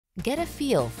Get a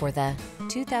feel for the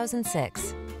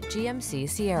 2006 GMC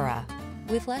Sierra.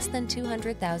 With less than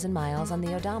 200,000 miles on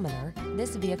the odometer,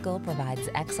 this vehicle provides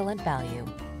excellent value.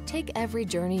 Take every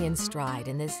journey in stride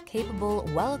in this capable,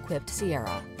 well-equipped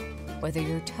Sierra. Whether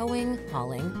you're towing,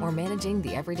 hauling, or managing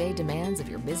the everyday demands of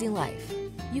your busy life,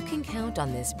 you can count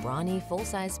on this brawny,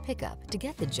 full-size pickup to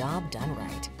get the job done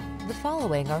right. The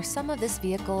following are some of this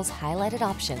vehicle's highlighted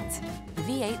options: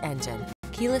 V8 engine,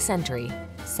 keyless entry,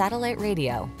 satellite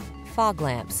radio, fog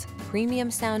lamps, premium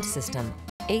sound system,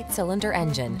 8-cylinder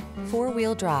engine,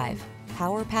 4-wheel drive,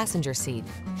 power passenger seat,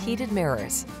 heated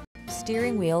mirrors,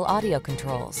 steering wheel audio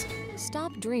controls.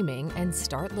 Stop dreaming and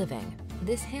start living.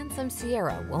 This handsome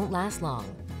Sierra won't last long.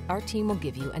 Our team will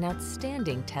give you an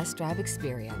outstanding test drive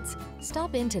experience.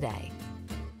 Stop in today.